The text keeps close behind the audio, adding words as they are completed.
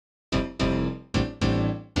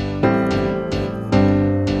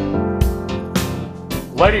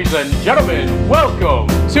Ladies and gentlemen, welcome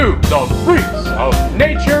to the Freaks of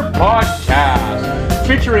Nature podcast,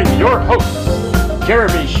 featuring your hosts,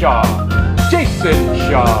 Jeremy Shaw, Jason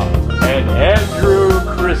Shaw, and Andrew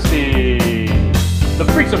Christie. The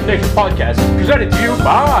Freaks of Nature podcast is presented to you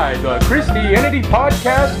by the Christianity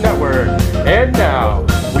Podcast Network. And now,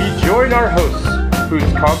 we join our hosts, whose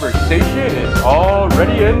conversation is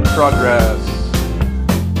already in progress.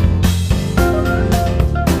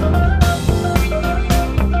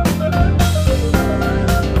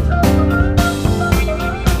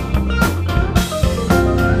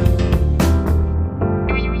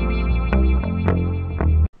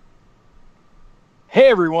 Hey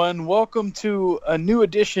everyone, welcome to a new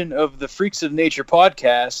edition of the Freaks of Nature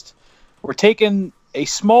podcast. We're taking a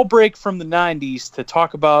small break from the 90s to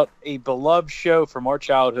talk about a beloved show from our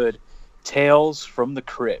childhood, Tales from the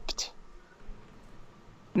Crypt.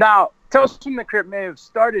 Now, Tales from the Crypt may have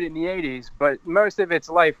started in the 80s, but most of its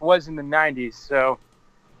life was in the 90s, so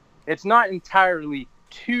it's not entirely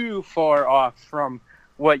too far off from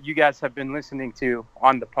what you guys have been listening to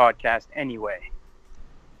on the podcast anyway.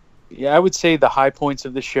 Yeah, I would say the high points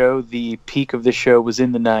of the show, the peak of the show was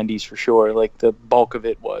in the 90s for sure. Like the bulk of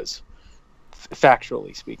it was,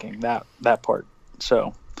 factually speaking, that part.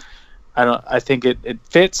 So I think it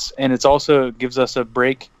fits, and it's also gives us a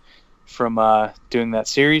break from doing that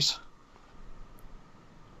series.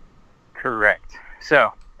 Correct.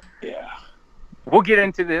 So yeah, we'll get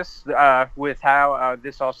into this with how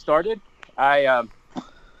this all started. I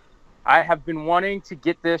have been wanting to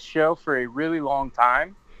get this show for a really long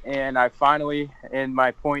time. And I finally, in my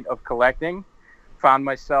point of collecting, found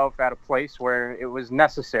myself at a place where it was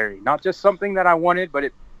necessary. Not just something that I wanted, but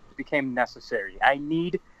it became necessary. I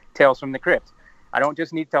need Tales from the Crypt. I don't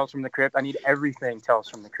just need Tales from the Crypt. I need everything Tales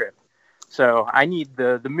from the Crypt. So I need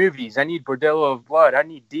the movies. I need Bordello of Blood. I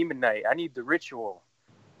need Demon Knight. I need The Ritual.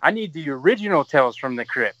 I need the original Tales from the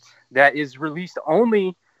Crypt that is released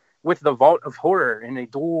only with the Vault of Horror in a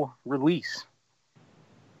dual release.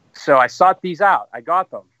 So I sought these out. I got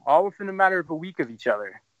them all within a matter of a week of each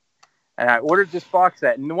other. And I ordered this box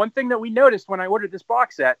set. And the one thing that we noticed when I ordered this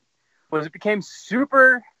box set was it became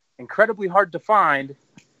super incredibly hard to find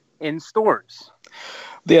in stores.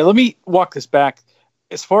 Yeah, let me walk this back.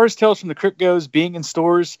 As far as Tales from the Crypt goes, being in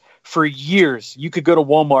stores for years, you could go to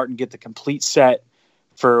Walmart and get the complete set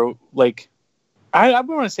for like, I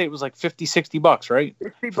want to say it was like $50, $60, right?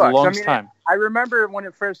 $50. For the longest time. I remember when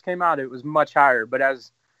it first came out, it was much higher. But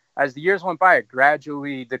as the years went by, it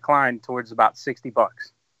gradually declined towards about $60.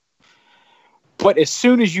 But as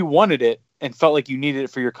soon as you wanted it and felt like you needed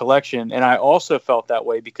it for your collection, and I also felt that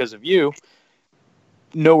way because of you,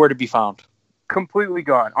 nowhere to be found. Completely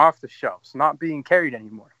gone, off the shelves, not being carried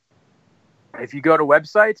anymore. If you go to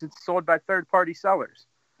websites, it's sold by third-party sellers.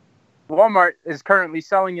 Walmart is currently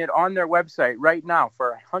selling it on their website right now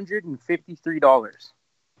for $153.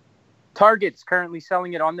 Target's currently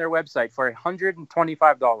selling it on their website for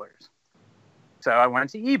 $125. So I went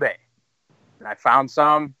to eBay. And I found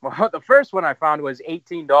some. Well, the first one I found was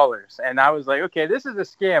 $18. And I was like, okay, this is a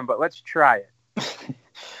scam, but let's try it.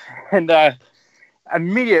 And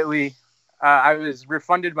immediately I was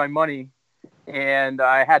refunded my money. And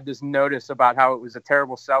I had this notice about how it was a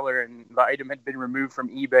terrible seller. And the item had been removed from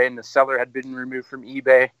eBay. And the seller had been removed from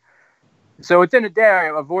eBay. So within a day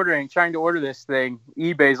of trying to order this thing,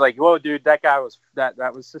 eBay's like, whoa, dude, that guy was that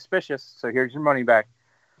was suspicious. So here's your money back.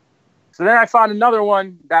 So then I found another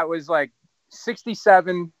one that was like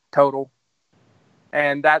 $67 total.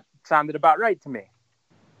 And that sounded about right to me.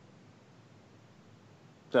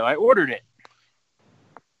 So I ordered it.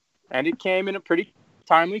 And it came in a pretty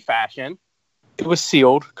timely fashion. It was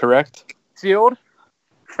sealed, correct? Sealed.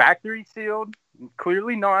 Factory sealed.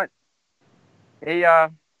 Clearly not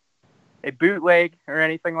a bootleg or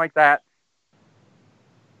anything like that.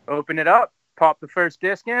 Open it up, pop the first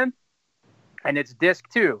disc in, and it's disc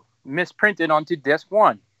 2, misprinted onto disc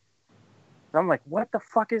 1. So I'm like, what the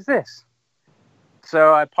fuck is this?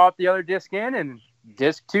 So I pop the other disc in, and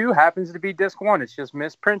disc 2 happens to be disc 1. It's just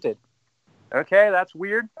misprinted. Okay, that's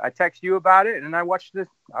weird. I text you about it, and I watch it.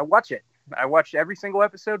 I watched every single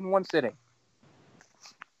episode in one sitting.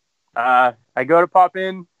 I go to pop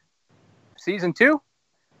in season 2.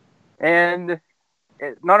 And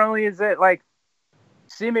not only is it like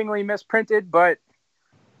seemingly misprinted, but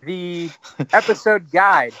the episode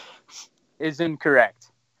guide is incorrect.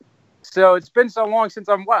 So it's been so long since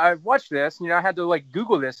I've watched this, I had to like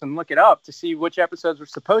Google this and look it up to see which episodes were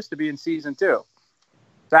supposed to be in season 2.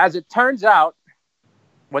 So as it turns out,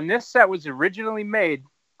 when this set was originally made,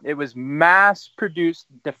 it was mass-produced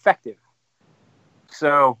defective.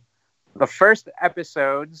 So the first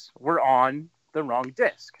episodes were on the wrong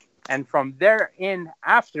disc. And from there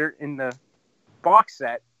after in the box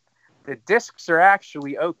set, the discs are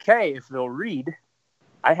actually okay if they'll read.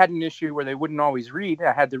 I had an issue where they wouldn't always read.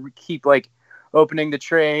 I had to keep like opening the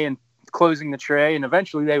tray and closing the tray, and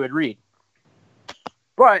eventually they would read.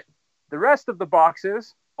 But the rest of the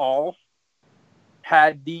boxes all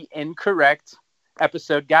had the incorrect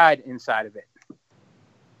episode guide inside of it.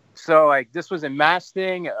 So like this was a mass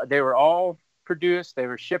thing. They were all produced. They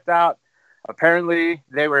were shipped out. Apparently,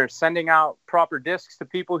 they were sending out proper discs to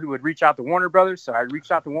people who would reach out to Warner Brothers. So I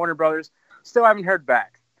reached out to Warner Brothers. Still haven't heard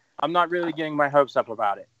back. I'm not really getting my hopes up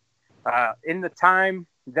about it. In the time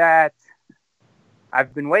that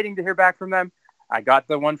I've been waiting to hear back from them, I got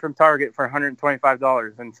the one from Target for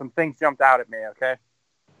 $125, and some things jumped out at me, okay?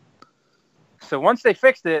 So once they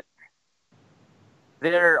fixed it,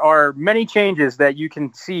 there are many changes that you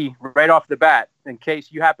can see right off the bat. In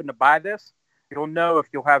case you happen to buy this, you'll know if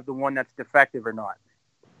you'll have the one that's defective or not.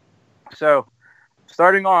 So,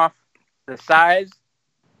 starting off, the size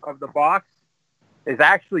of the box is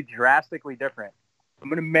actually drastically different. I'm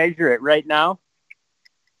going to measure it right now.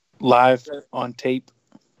 Live on tape.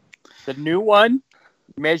 The new one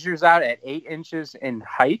measures out at 8 inches in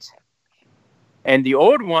height. And the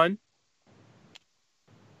old one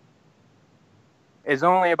is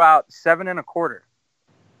only about 7 1/4.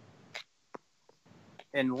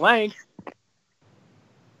 In length,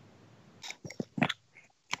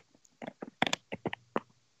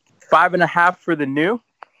 5 1/2 for the new,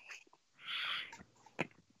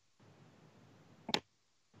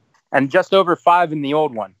 and just over 5 in the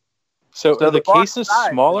old one. So are the box cases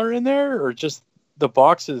size smaller in there, or just the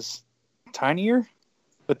box is tinier,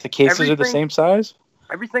 but the cases are the same size?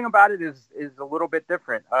 Everything about it is a little bit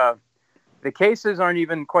different. The cases aren't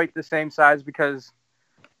even quite the same size because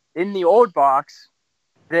in the old box,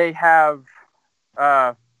 they have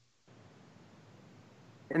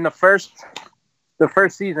in the first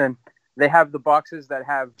season, they have the boxes that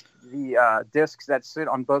have the discs that sit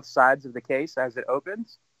on both sides of the case as it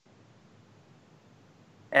opens.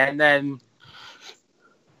 And then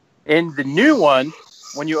in the new one,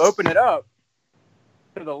 when you open it up,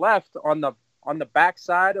 to the left on the back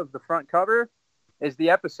side of the front cover is the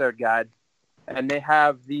episode guide, and they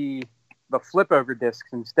have the flip over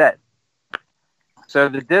discs instead. So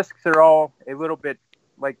the discs are all a little bit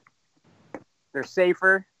like they're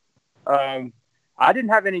safer. I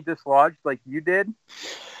didn't have any dislodged like you did.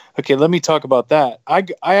 Okay, let me talk about that. I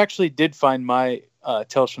actually did find my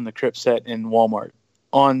Tales from the Crypt set in Walmart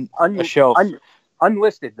on a shelf.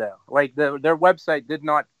 Unlisted, though. Like, their website did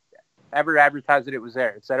not ever advertise that it was there.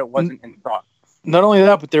 It said it wasn't in stock. Not only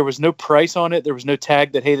that, but there was no price on it. There was no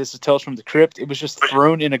tag that, hey, this is Tales from the Crypt. It was just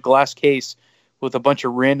thrown in a glass case with a bunch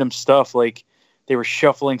of random stuff. Like, they were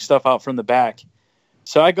shuffling stuff out from the back.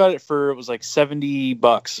 So I got it for, it was like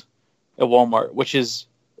 $70 at Walmart, which is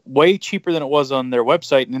way cheaper than it was on their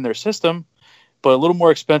website and in their system, but a little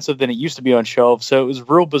more expensive than it used to be on shelves. So it was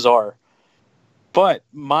real bizarre. But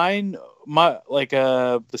the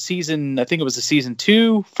season, I think it was the season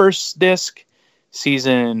 2 first disc,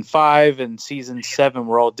 season 5 and season 7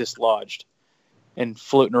 were all dislodged and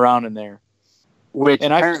floating around in there. Which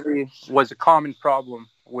apparently was a common problem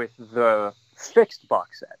with the fixed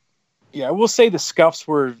box set. Yeah, I will say the scuffs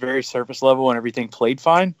were very surface level and everything played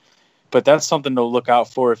fine, but that's something to look out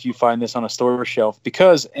for if you find this on a store shelf.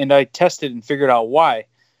 And I tested and figured out why.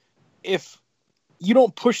 If you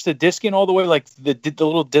don't push the disc in all the way, like the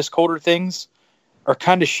little disc holder things are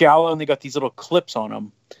kind of shallow and they got these little clips on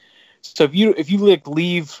them. So if you like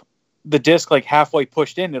leave the disc like halfway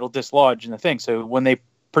pushed in, it'll dislodge in the thing. So when they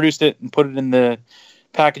produced it and put it in the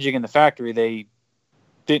packaging in the factory, they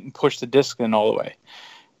didn't push the disc in all the way.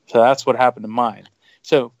 So that's what happened to mine.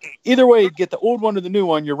 So either way, get the old one or the new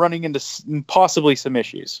one, you're running into possibly some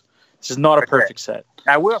issues. This is not a perfect set.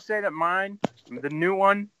 I will say that mine, the new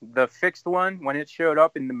one, the fixed one, when it showed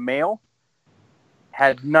up in the mail,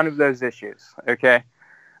 had none of those issues. Okay.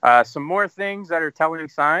 Some more things that are telling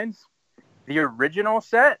signs. The original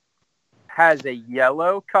set has a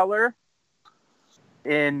yellow color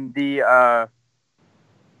in the, I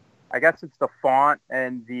guess it's the font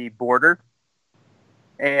and the border.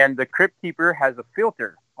 And the Crypt Keeper has a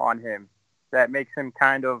filter on him that makes him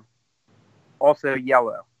kind of also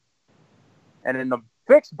yellow. And in the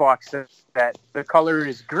fixed box set, the color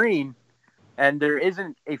is green, and there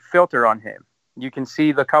isn't a filter on him. You can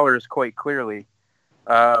see the colors quite clearly.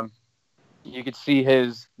 You can see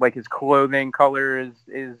his clothing color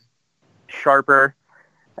is sharper.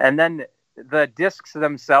 And then the discs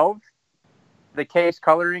themselves, the case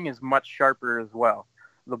coloring is much sharper as well.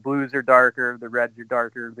 The blues are darker, the reds are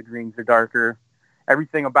darker, the greens are darker.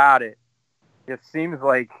 Everything about it it seems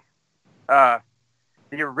like the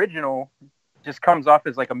original just comes off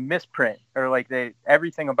as like a misprint, or like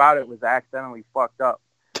everything about it was accidentally fucked up.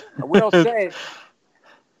 I will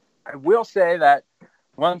say that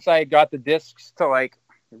once I got the discs to like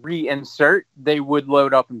reinsert, they would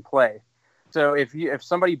load up and play. So if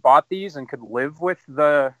somebody bought these and could live with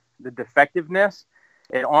the defectiveness,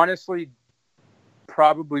 it honestly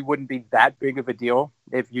probably wouldn't be that big of a deal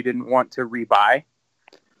if you didn't want to rebuy.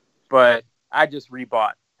 But I just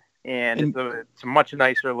rebought, and it's much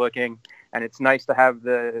nicer looking, and it's nice to have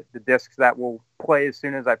the discs that will play as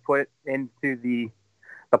soon as I put into the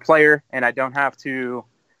player, and I don't have to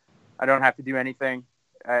do anything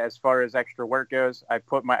as far as extra work goes. I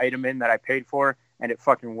put my item in that I paid for, and it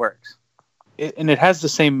fucking works. It has the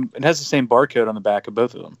same barcode on the back of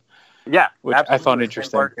both of them. Yeah, which I found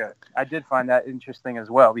interesting. I did find that interesting as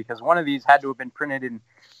well, because one of these had to have been printed in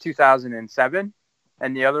 2007,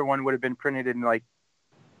 and the other one would have been printed in like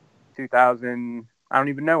 2000. I don't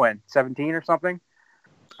even know when, 17 or something.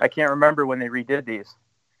 I can't remember when they redid these.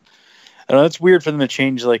 I know, it's weird for them to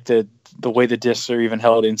change like the way the discs are even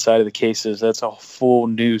held inside of the cases. That's a full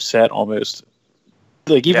new set almost.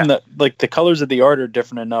 Like even the colors of the art are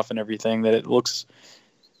different enough and everything that it looks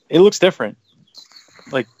different.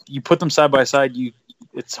 Like you put them side by side,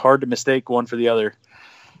 it's hard to mistake one for the other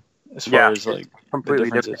as far as like completely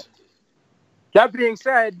the differences. Different. That being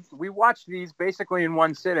said, we watched these basically in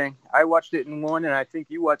one sitting. I watched it in one, and I think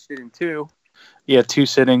you watched it in two. Yeah, 2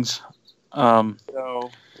 sittings. So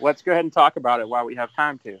let's go ahead and talk about it while we have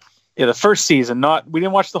time to. Yeah, the first season. We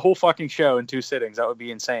didn't watch the whole fucking show in 2 sittings. That would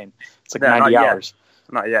be insane. It's like 90 hours.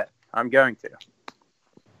 Not yet. I'm going to.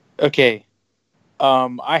 Okay.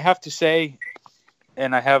 I have to say,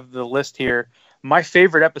 and I have the list here, my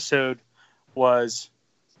favorite episode was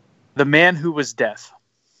The Man Who Was Death.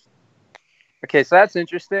 Okay, so that's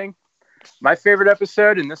interesting. My favorite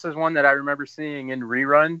episode, and this is one that I remember seeing in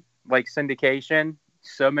rerun, like syndication,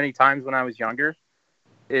 so many times when I was younger,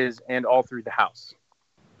 is And All Through the House.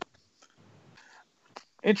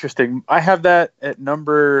 Interesting. I have that at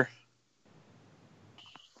number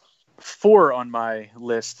 4 on my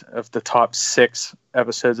list of the top 6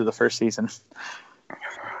 episodes of the first season.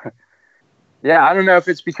 Yeah, I don't know if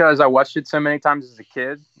it's because I watched it so many times as a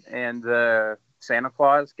kid, and the Santa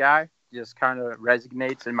Claus guy just kind of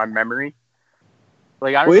resonates in my memory.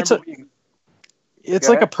 Like I remember it's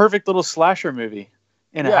like a perfect little slasher movie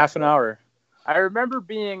in a half an hour. I remember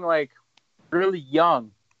being like really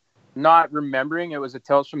young, not remembering it was a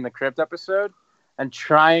Tales from the Crypt episode, and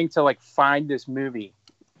trying to like find this movie.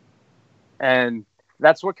 And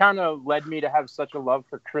that's what kind of led me to have such a love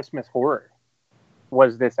for Christmas horror,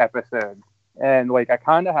 was this episode. And like I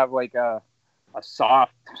kind of have like a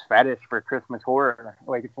soft fetish for Christmas horror.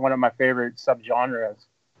 Like it's one of my favorite subgenres,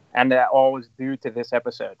 and that all was due to this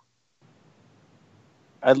episode.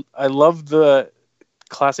 I love the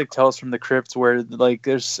classic Tales from the Crypt where like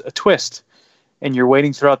there's a twist, and you're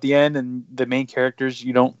waiting throughout the end, and the main characters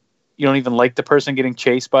you don't even like the person getting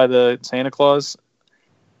chased by the Santa Claus.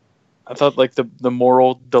 I thought like the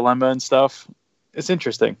moral dilemma and stuff. It's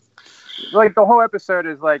interesting. Like the whole episode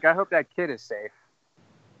is like, I hope that kid is safe.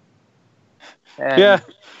 And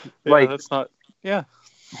like that's not. Yeah.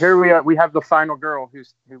 Here we have the final girl who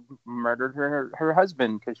murdered her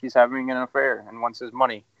husband because she's having an affair and wants his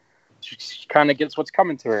money. She kind of gets what's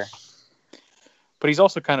coming to her. But he's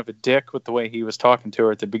also kind of a dick with the way he was talking to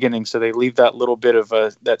her at the beginning, so they leave that little bit of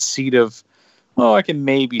that seed of, oh, I can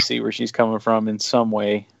maybe see where she's coming from in some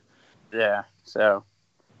way. Yeah. So,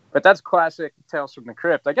 but that's classic Tales from the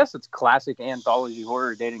Crypt. I guess it's classic anthology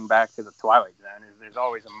horror dating back to the Twilight Zone. There's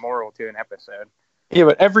always a moral to an episode. Yeah,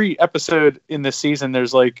 but every episode in this season,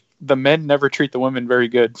 there's like the men never treat the women very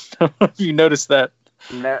good. You notice that?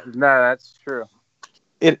 No, that's true.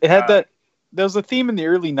 It had that. There was a theme in the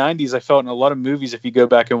early '90s. I felt in a lot of movies. If you go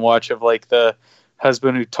back and watch, of like the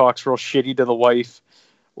husband who talks real shitty to the wife,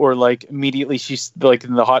 or like immediately she's like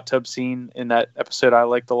in the hot tub scene in that episode I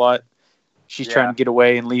liked a lot. She's trying to get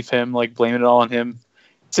away and leave him, like blaming it all on him.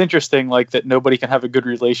 It's interesting, like that nobody can have a good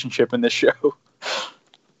relationship in this show.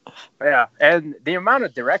 Yeah, and the amount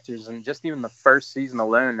of directors, and just even the first season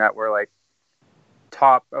alone, that were like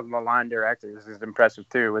top of the line directors is impressive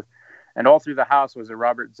too. And All Through the House was a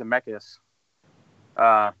Robert Zemeckis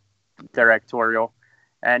directorial,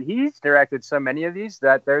 and he's directed so many of these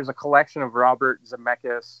that there's a collection of Robert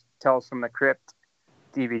Zemeckis Tales from the Crypt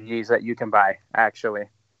DVDs that you can buy. Actually,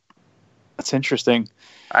 that's interesting.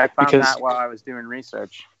 I found that while I was doing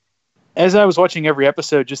research. As I was watching every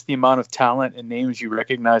episode, just the amount of talent and names you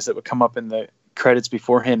recognize that would come up in the credits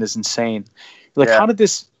beforehand is insane. Like, Yeah. how did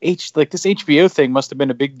this HBO thing must have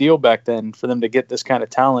been a big deal back then for them to get this kind of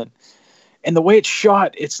talent. And the way it's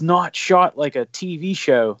shot, it's not shot like a TV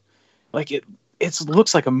show. Like it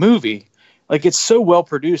looks like a movie. Like it's so well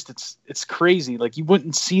produced. It's crazy. Like you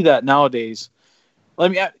wouldn't see that nowadays. I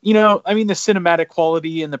mean, the cinematic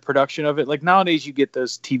quality and the production of it. Like nowadays, you get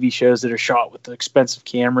those TV shows that are shot with the expensive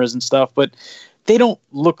cameras and stuff, but they don't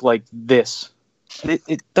look like this.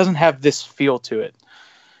 It doesn't have this feel to it.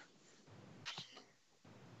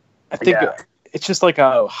 I think it's just like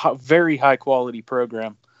a very high quality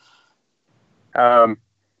program.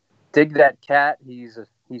 Dig That Cat. He's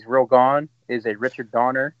real gone. Is a Richard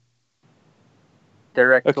Donner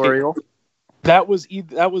directorial. Okay. That was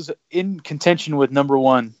in contention with number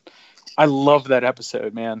one. I love that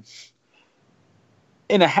episode, man.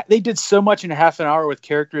 They did so much in a half an hour with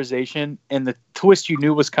characterization and the twist you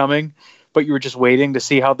knew was coming, but you were just waiting to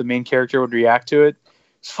see how the main character would react to it.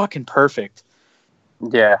 It's fucking perfect.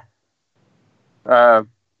 Yeah. That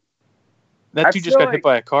dude just got hit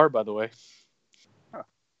by a car, by the way. Huh.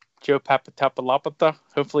 Joe Papatapalapata.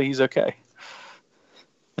 Hopefully he's okay.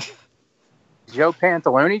 Joe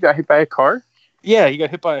Pantalone got hit by a car? Yeah, he got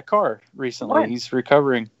hit by a car recently. What? He's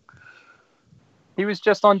recovering. He was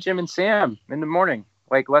just on Jim and Sam in the morning,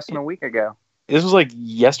 like less than a week ago. This was like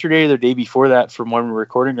yesterday or the day before that from when we're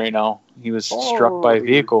recording right now. He was struck by a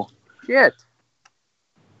vehicle. Shit.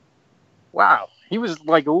 Wow. He was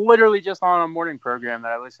like literally just on a morning program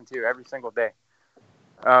that I listen to every single day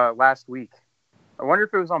last week. I wonder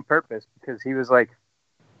if it was on purpose because he was like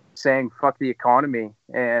saying fuck the economy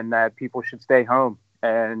and that people should stay home.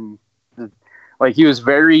 And like he was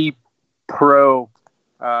very pro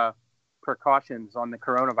precautions on the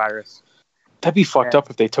coronavirus. That'd be fucked up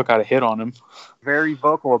if they took out a hit on him. Very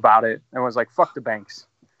vocal about it and was like, fuck the banks.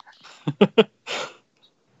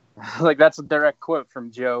 Like that's a direct quote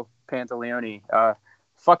from Joe Pantaleone.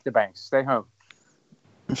 Fuck the banks. Stay home.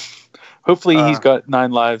 Hopefully he's got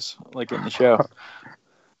 9 lives like in the show.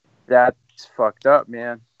 That's fucked up,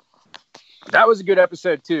 man. That was a good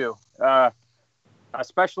episode too.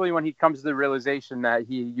 Especially when he comes to the realization that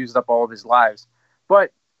he used up all of his lives.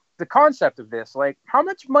 But the concept of this, like, how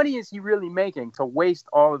much money is he really making to waste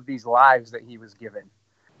all of these lives that he was given?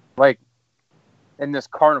 Like, in this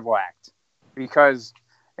carnival act? Because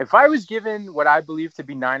if I was given what I believe to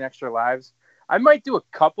be 9 extra lives, I might do a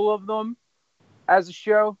couple of them as a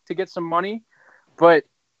show to get some money. But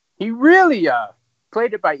he really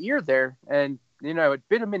played it by ear there, and, it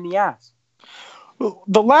bit him in the ass.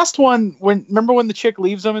 The last one, remember when the chick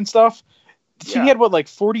leaves him and stuff? She had like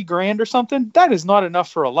 40 grand or something? That is not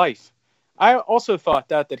enough for a life. I also thought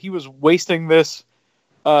that he was wasting this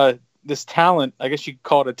talent, I guess you could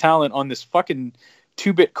call it a talent, on this fucking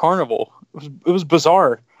 2-bit carnival. It was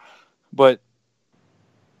bizarre. But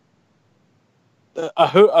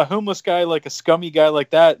a homeless guy, like a scummy guy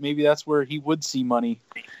like that, maybe that's where he would see money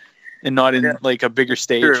and not in like a bigger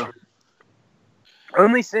stage. True.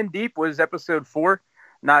 Only Sin Deep was episode 4.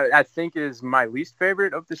 Now, I think is my least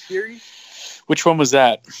favorite of the series. Which one was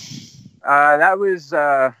that? That was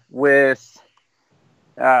with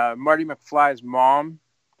Marty McFly's mom.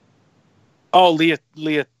 Oh, Leah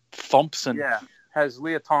Thompson. Yeah, has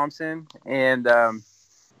Leah Thompson, and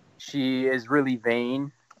she is really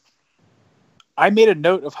vain. I made a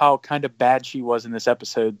note of how kind of bad she was in this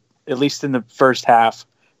episode, at least in the first half.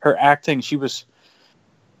 Her acting, she was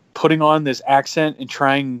putting on this accent and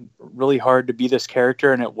trying really hard to be this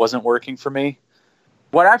character, and it wasn't working for me.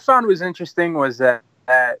 What I found was interesting was that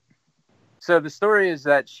so the story is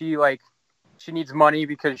that she needs money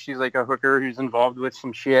because she's like a hooker who's involved with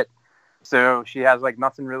some shit. So she has like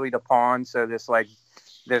nothing really to pawn. So this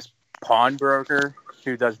pawnbroker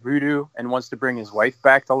who does voodoo and wants to bring his wife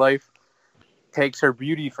back to life takes her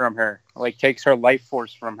beauty from her, like takes her life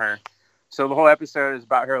force from her. So the whole episode is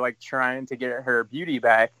about her like trying to get her beauty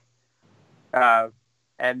back.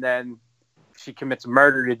 And then she commits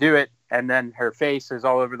murder to do it. And then her face is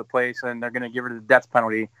all over the place and they're going to give her the death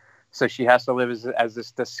penalty. So she has to live as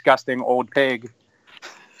this disgusting old pig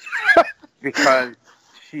because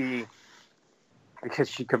she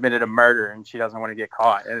committed a murder and she doesn't want to get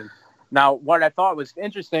caught. And now what I thought was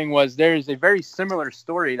interesting was there's a very similar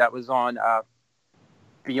story that was on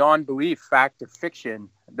Beyond Belief, Fact or Fiction,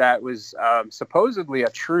 that was supposedly a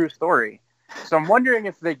true story. So I'm wondering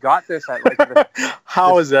if they got this at like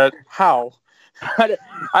How is that? How? I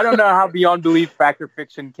don't know how Beyond Belief, Fact or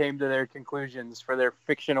Fiction came to their conclusions for their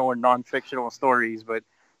fictional or non-fictional stories, but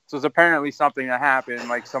this was apparently something that happened.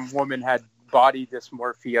 Like some woman had body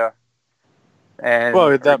dysmorphia and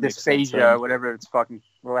that makes dysphagia, sense, whatever it's fucking,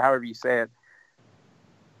 well, however you say it.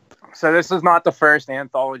 So this is not the first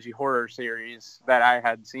anthology horror series that I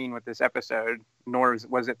had seen with this episode, nor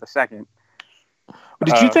was it the second.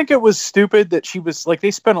 Did you think it was stupid that she was like,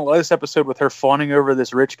 they spent a lot of this episode with her fawning over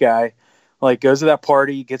this rich guy, like goes to that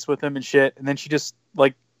party, gets with him and shit, and then she just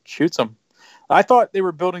like shoots him. I thought they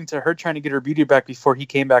were building to her trying to get her beauty back before he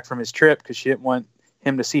came back from his trip because she didn't want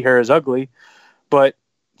him to see her as ugly, but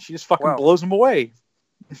she just fucking blows him away.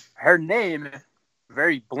 Her name,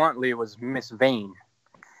 very bluntly, was Miss Vane.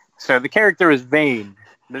 So the character is Vane.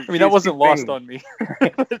 I mean, that wasn't lost on me.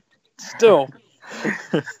 Still.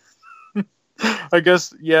 I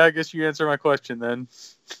guess you answer my question then.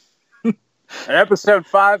 In episode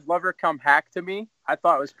 5, Lover Come Hack to Me, I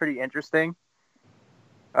thought it was pretty interesting.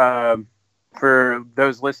 For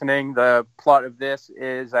those listening, the plot of this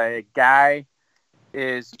is a guy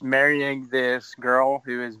is marrying this girl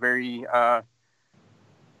who is very, I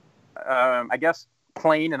guess,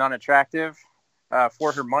 plain and unattractive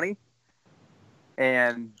for her money.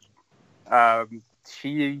 And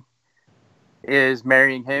she is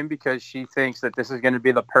marrying him because she thinks that this is going to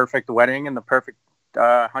be the perfect wedding and the perfect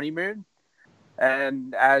honeymoon.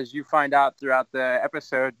 And as you find out throughout the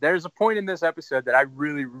episode, there's a point in this episode that I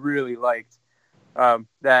really, really liked,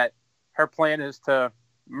 that her plan is to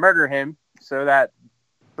murder him so that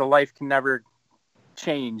the life can never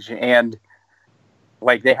change. And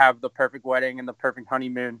like they have the perfect wedding and the perfect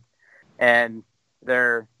honeymoon, and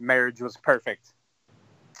their marriage was perfect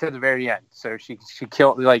to the very end. So she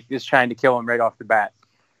killed, like, is trying to kill him right off the bat.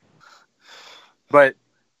 But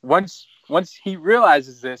once he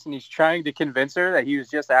realizes this and he's trying to convince her that he was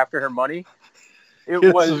just after her money, it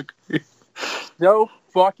was so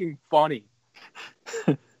fucking funny.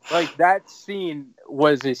 Like, that scene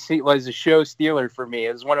was a show stealer for me.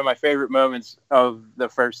 It was one of my favorite moments of the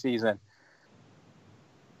first season.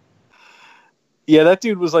 Yeah, that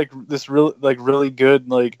dude was like this really good,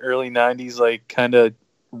 like early 90s, like kind of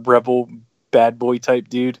rebel bad boy type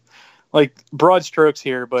dude. Like, broad strokes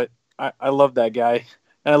here, but I love that guy.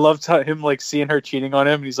 And I loved him like seeing her cheating on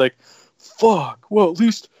him, and he's like, fuck, well, at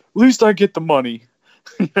least I get the money.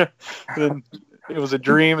 Then it was a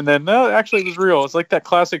dream, and then no, actually it was real. It's like that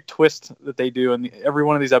classic twist that they do in every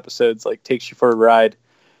one of these episodes, like takes you for a ride.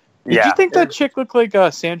 Did you think that chick looked like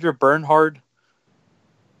Sandra Bernhard?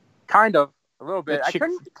 Kind of, a little bit. I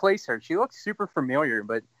couldn't place her. She looked super familiar,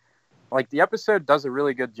 but like the episode does a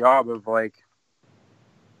really good job of like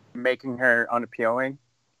making her unappealing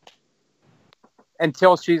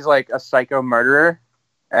until she's like a psycho murderer,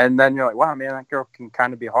 and then you're like, wow, man, that girl can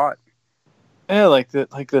kind of be hot. Yeah, like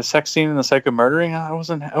the sex scene in the psycho murdering, I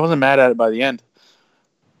wasn't mad at it by the end.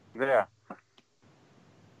 Yeah.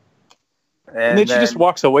 And then she just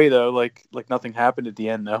walks away though, like nothing happened at the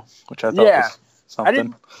end though, which I thought was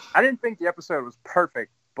something. I didn't think the episode was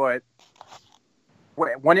perfect, but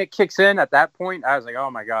when it kicks in at that point, I was like,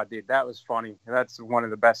 oh my god, dude, that was funny. That's one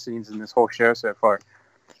of the best scenes in this whole show so far.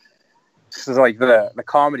 This is like the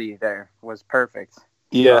comedy there was perfect.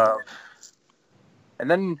 Yeah. And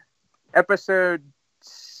then episode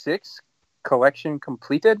 6, collection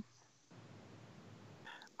completed.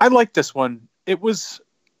 I liked this one. It was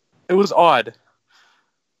odd.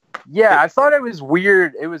 Yeah, I thought it was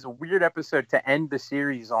weird. It was a weird episode to end the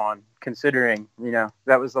series on, considering,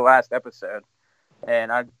 that was the last episode.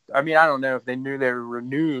 And I mean, I don't know if they knew they were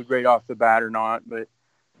renewed right off the bat or not, but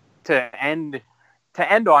to end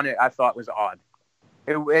on it, I thought was odd.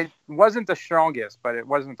 It wasn't the strongest, but it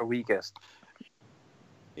wasn't the weakest.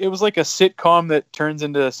 It was like a sitcom that turns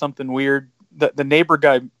into something weird. The neighbor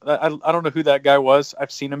guy, I don't know who that guy was.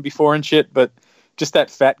 I've seen him before and shit, but just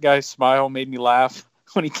that fat guy's smile made me laugh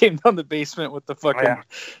when he came down the basement with the fucking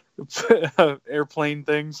airplane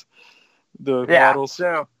things. The models.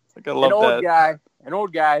 So like, I love that. An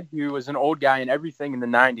old guy who was an old guy in everything in the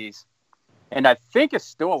 90s, and I think is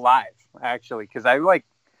still alive, actually, because I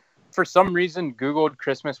for some reason Googled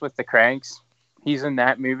Christmas with the Cranks. He's in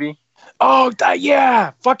that movie. Oh,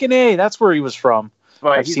 yeah, fucking A. That's where he was from.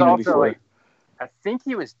 But I've seen him before. I think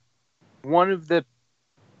he was one of the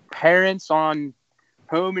parents on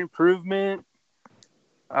Home Improvement.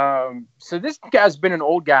 So this guy's been an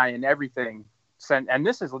old guy in everything. And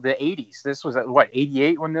this is the 80s. This was,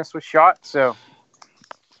 88 when this was shot? So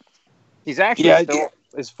he's actually still,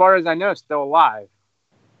 as far as I know, still alive.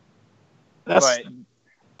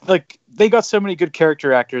 Like, they got so many good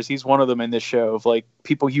character actors. He's one of them in this show of, like,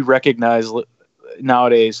 people you recognize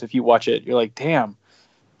nowadays. If you watch it, you're like, damn,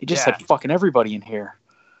 he just had fucking everybody in here.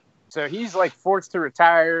 So he's, like, forced to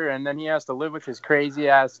retire, and then he has to live with his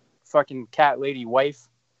crazy-ass fucking cat lady wife.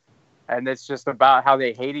 And it's just about how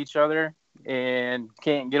they hate each other and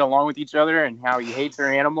can't get along with each other, and how he hates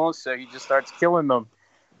their animals, so he just starts killing them.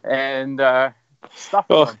 and stuff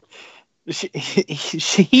Oh, him.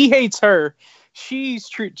 he hates her. She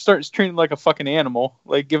starts treating him like a fucking animal,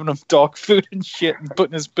 like giving him dog food and shit and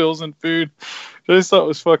putting his pills in food. I just thought it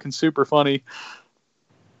was fucking super funny.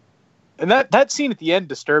 And that scene at the end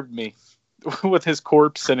disturbed me with his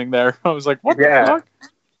corpse sitting there. I was like, what the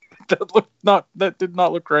fuck? That did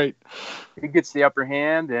not look right. He gets the upper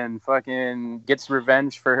hand and fucking gets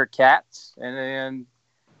revenge for her cats and then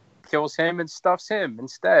kills him and stuffs him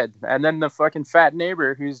instead. And then the fucking fat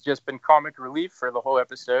neighbor, who's just been comic relief for the whole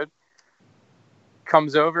episode,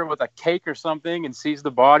 comes over with a cake or something and sees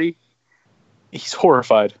the body. He's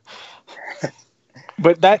horrified.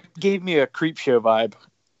 But that gave me a creep show vibe.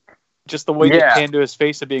 Just the way they pan to his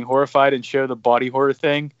face of being horrified and show the body horror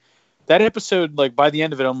thing. That episode, like by the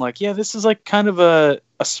end of it, I'm like, yeah, this is like kind of a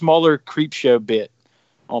smaller creep show bit,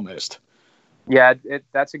 almost. Yeah,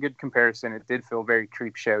 that's a good comparison. It did feel very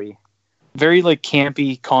creep showy. Very like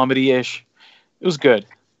campy, comedy-ish. It was good.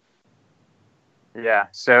 Yeah,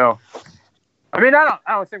 so I mean, I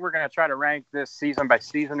don't think we're gonna try to rank this season by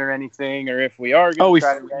season or anything, or if we are gonna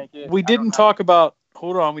try to rank it. We didn't talk about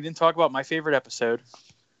my favorite episode.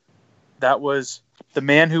 That was The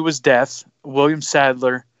Man Who Was Death. William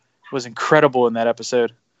Sadler was incredible in that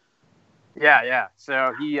episode. Yeah.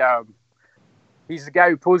 So he's the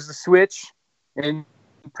guy who pulls the switch in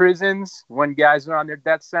prisons when guys are on their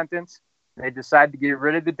death sentence. They decide to get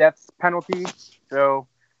rid of the death penalty, so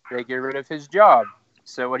they get rid of his job.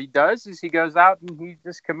 So what he does is he goes out and he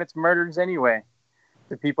just commits murders anyway.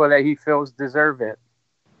 The people that he feels deserve it.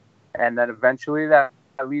 And then eventually that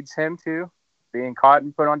leads him to being caught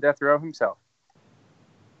and put on death row himself.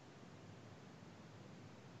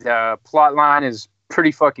 The plot line is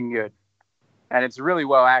pretty fucking good. And it's really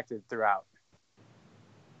well acted throughout.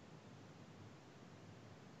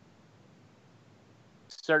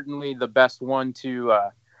 Certainly the best one to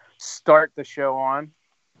start the show on,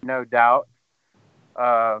 no doubt.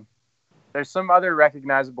 There's some other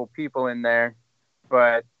recognizable people in there,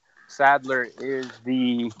 but Sadler is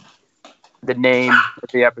the name of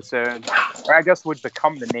the episode, or I guess would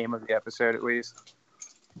become the name of the episode at least.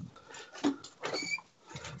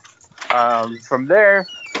 From there,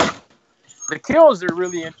 the kills are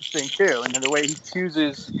really interesting too, and the way he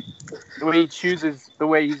chooses the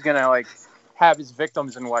way he's gonna like have his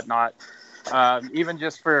victims and whatnot. Even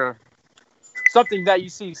just for something that you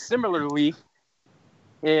see similarly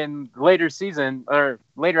in later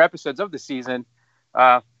episodes of the season,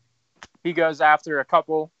 he goes after a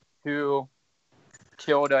couple who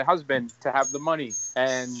killed a husband to have the money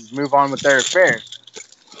and move on with their affair,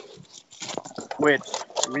 which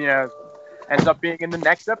ends up being in the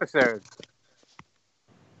next episode.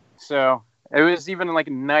 So it was even like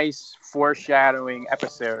a nice foreshadowing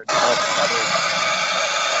episode of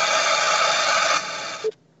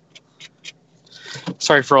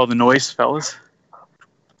Sorry for all the noise, fellas.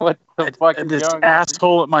 What the fuck is this going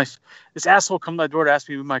on? This asshole come to my door to ask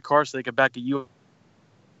me to move my car so they could back a U.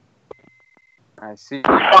 I see.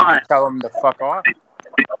 Tell him to fuck off.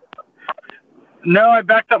 No, I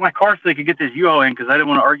backed up my car so they could get this U-Haul in because I didn't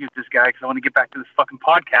want to argue with this guy because I want to get back to this fucking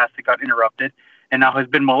podcast that got interrupted and now has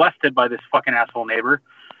been molested by this fucking asshole neighbor.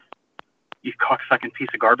 You cocksucking piece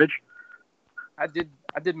of garbage. I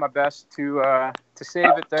did my best to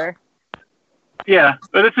save it there. Yeah,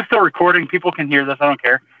 but this is still recording. People can hear this. I don't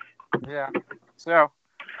care. Yeah. So.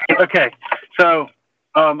 Okay. So,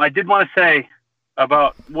 I did want to say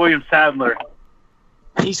about William Sadler.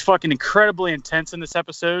 He's fucking incredibly intense in this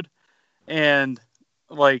episode. And,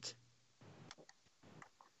 like,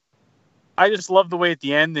 I just love the way at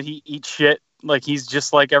the end that he eats shit. Like, he's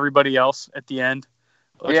just like everybody else at the end.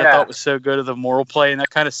 Which I thought was so good of the moral play. And that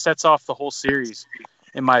kind of sets off the whole series,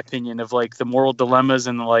 in my opinion, of, like, the moral dilemmas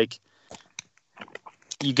and, like,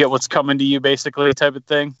 you get what's coming to you, basically, type of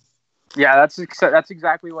thing. Yeah, that's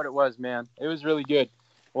exactly what it was, man. It was really good.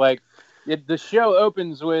 Like, the show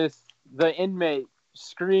opens with the inmate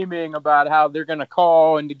screaming about how they're going to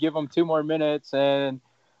call and to give them 2 more minutes, and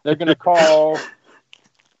they're going to call.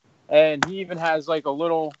 And he even has, like,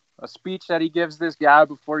 a speech that he gives this guy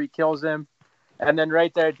before he kills him. And then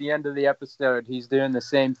right there at the end of the episode, he's doing the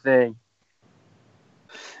same thing.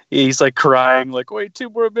 He's, like, crying, like, wait, 2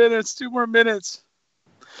 more minutes, 2 more minutes.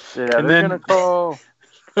 Yeah, and they're going to call.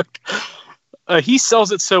 He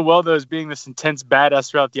sells it so well, though, as being this intense badass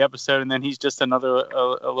throughout the episode, and then he's just another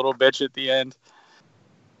a little bitch at the end.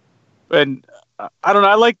 And I don't know.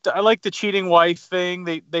 I like the cheating wife thing.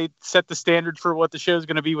 They set the standard for what the show is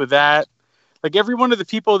going to be with that. Like every one of the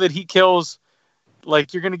people that he kills,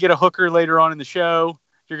 like you're going to get a hooker later on in the show.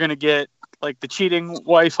 You're going to get like the cheating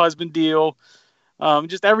wife husband deal.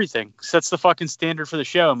 Just everything sets the fucking standard for the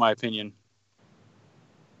show, in my opinion.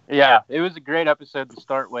 Yeah, it was a great episode to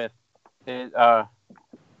start with. It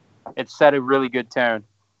set a really good tone.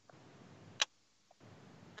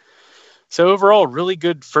 So overall, really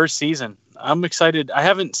good first season. I'm excited. I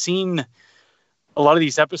haven't seen a lot of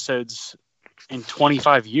these episodes in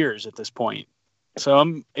 25 years at this point. So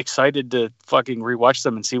I'm excited to fucking rewatch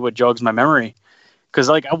them and see what jogs my memory. Because,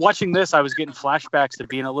 like, watching this, I was getting flashbacks to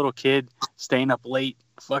being a little kid, staying up late,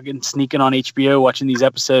 fucking sneaking on HBO, watching these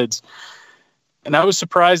episodes. And I was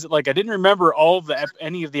surprised that, like, I didn't remember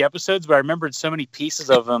any of the episodes, but I remembered so many pieces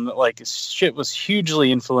of them that, like, shit was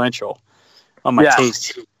hugely influential on my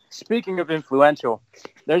taste. Speaking of influential,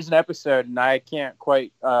 there's an episode, and I can't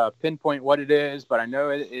quite pinpoint what it is, but I know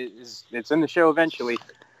it's in the show eventually.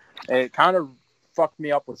 It kind of fucked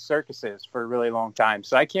me up with circuses for a really long time,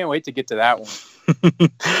 so I can't wait to get to that one.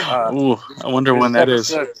 Ooh, I wonder when that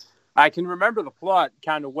is. I can remember the plot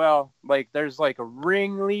kind of well. Like, there's like a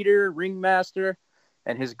ringmaster,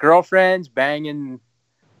 and his girlfriend's banging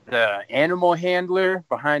the animal handler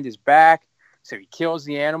behind his back, so he kills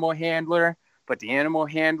the animal handler. But the animal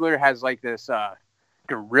handler has like this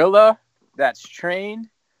gorilla that's trained,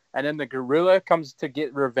 and then the gorilla comes to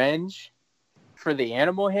get revenge for the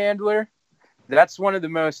animal handler. That's one of the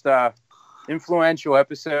most influential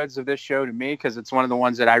episodes of this show to me, because it's one of the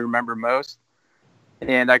ones that I remember most.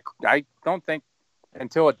 And I don't think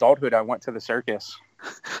until adulthood I went to the circus.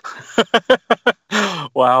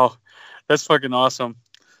 Wow, that's fucking awesome.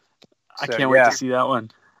 I can't wait to see that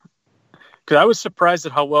one. Because I was surprised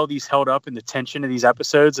at how well these held up in the tension of these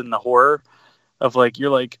episodes and the horror of, like, you're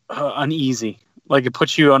like uneasy. Like, it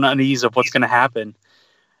puts you on unease of what's going to happen.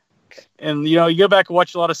 And, you know, you go back and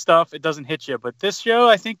watch a lot of stuff, it doesn't hit you. But this show,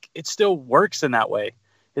 I think it still works in that way.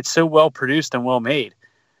 It's so well produced and well made.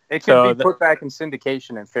 It can be put back in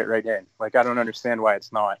syndication and fit right in. Like, I don't understand why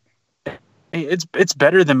it's not. It's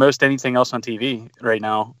better than most anything else on TV right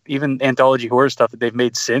now. Even anthology horror stuff that they've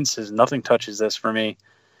made since nothing touches this for me.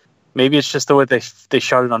 Maybe it's just the way they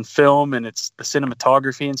shot it on film, and it's the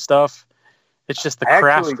cinematography and stuff. It's just the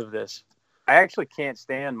craft of this. I actually can't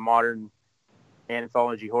stand modern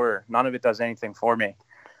anthology horror. None of it does anything for me.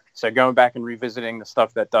 So going back and revisiting the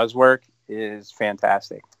stuff that does work is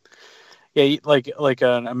fantastic. Yeah, like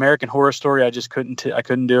an American Horror Story, I just couldn't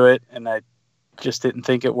do it, and I just didn't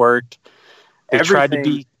think it worked. They tried to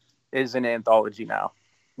be is an anthology now.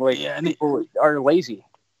 Like, people are lazy.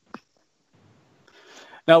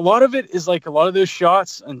 Now, a lot of it is like a lot of those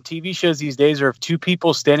shots on TV shows these days are of two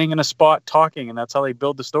people standing in a spot talking, and that's how they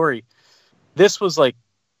build the story. This was like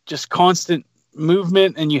just constant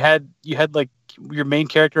movement, and you had like your main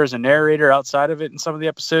character as a narrator outside of it in some of the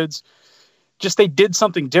episodes. Just they did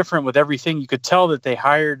something different with everything. You could tell that they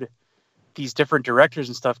hired these different directors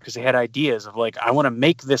and stuff because they had ideas of, like, I want to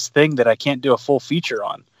make this thing that I can't do a full feature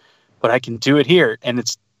on, but I can do it here. And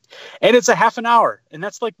it's a half an hour. And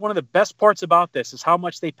that's like one of the best parts about this is how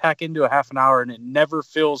much they pack into a half an hour, and it never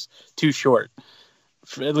feels too short,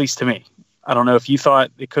 at least to me. I don't know if you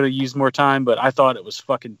thought it could have used more time, but I thought it was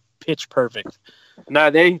fucking pitch perfect.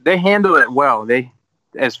 No, they handle it well.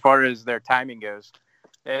 As far as their timing goes,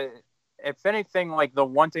 if anything, like, the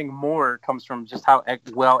wanting more comes from just how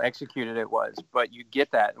well executed it was. But you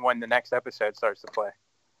get that when the next episode starts to play.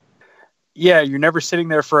 Yeah, you're never sitting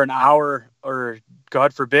there for an hour or,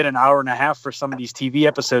 God forbid, an hour and a half for some of these TV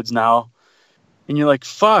episodes now. And you're like,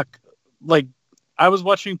 fuck. Like, I was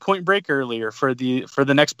watching Point Break earlier for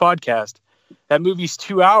the next podcast. That movie's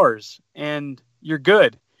 2 hours and you're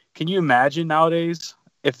good. Can you imagine nowadays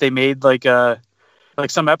if they made like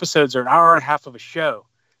some episodes are an hour and a half of a show?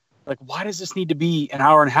 Like, why does this need to be an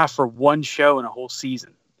hour and a half for one show in a whole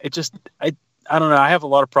season? It just, I don't know. I have a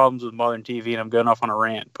lot of problems with modern TV, and I'm going off on a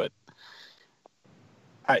rant, but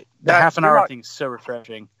the half an hour thing is so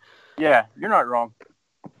refreshing. Yeah, you're not wrong.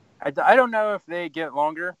 I don't know if they get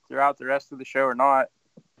longer throughout the rest of the show or not,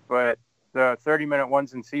 but the 30-minute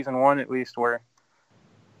ones in season 1 at least were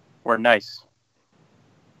nice.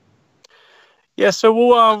 Yeah, so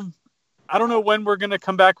we'll I don't know when we're going to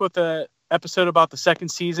come back with a episode about the second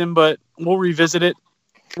season, but we'll revisit it.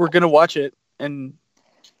 We're going to watch it and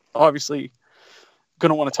obviously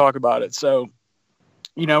going to want to talk about it. So,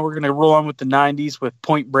 you know, we're going to roll on with the 90s with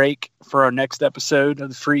Point Break for our next episode of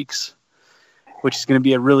The Freaks, which is going to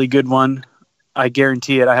be a really good one. I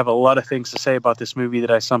guarantee it. I have a lot of things to say about this movie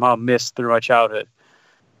that I somehow missed through my childhood.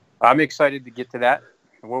 I'm excited to get to that.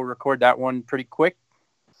 We'll record that one pretty quick.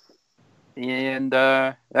 And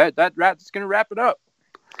that's going to wrap it up.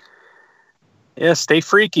 Yeah, stay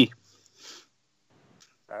freaky.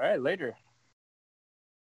 All right, later.